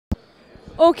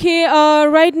Okay,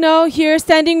 right now here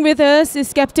standing with us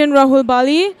is Captain Rahul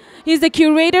Bali. He's the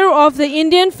curator of the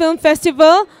Indian Film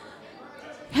Festival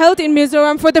held in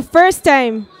Mizoram for the first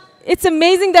time. It's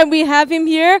amazing that we have him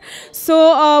here.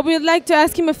 So we'd like to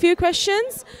ask him a few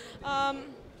questions.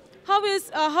 How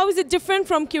is it different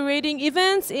from curating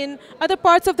events in other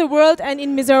parts of the world and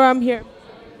in Mizoram here?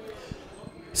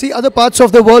 See, other parts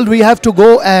of the world we have to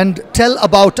go and tell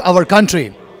about our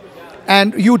country.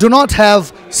 And you do not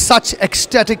have such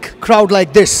ecstatic crowd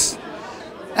like this.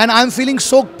 And I'm feeling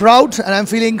so proud and I'm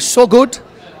feeling so good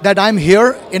that I'm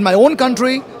here in my own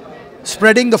country,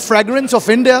 spreading the fragrance of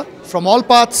India from all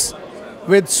parts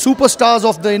with superstars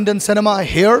of the Indian cinema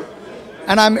here.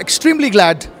 And I'm extremely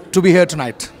glad to be here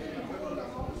tonight.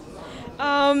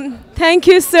 Thank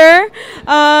you, sir.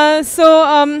 How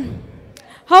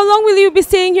long will you be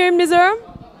staying here in Mizoram?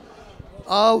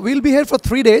 We'll be here for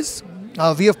 3 days.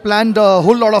 We have planned a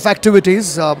whole lot of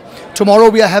activities. Tomorrow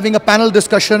we are having a panel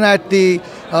discussion at the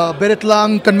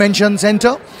Biritlang Convention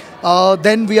Center.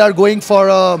 Then we are going for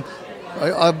a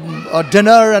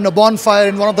dinner and a bonfire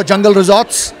in one of the jungle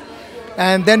resorts.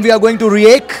 And then we are going to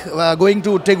Riek, going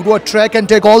to do a trek and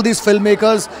take all these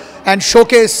filmmakers and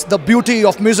showcase the beauty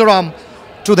of Mizoram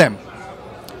to them.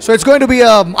 So it's going to be,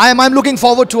 I'm looking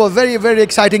forward to a very, very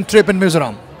exciting trip in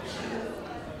Mizoram.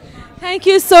 Thank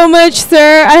you so much,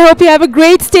 sir. I hope you have a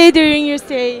great stay during your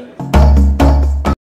stay.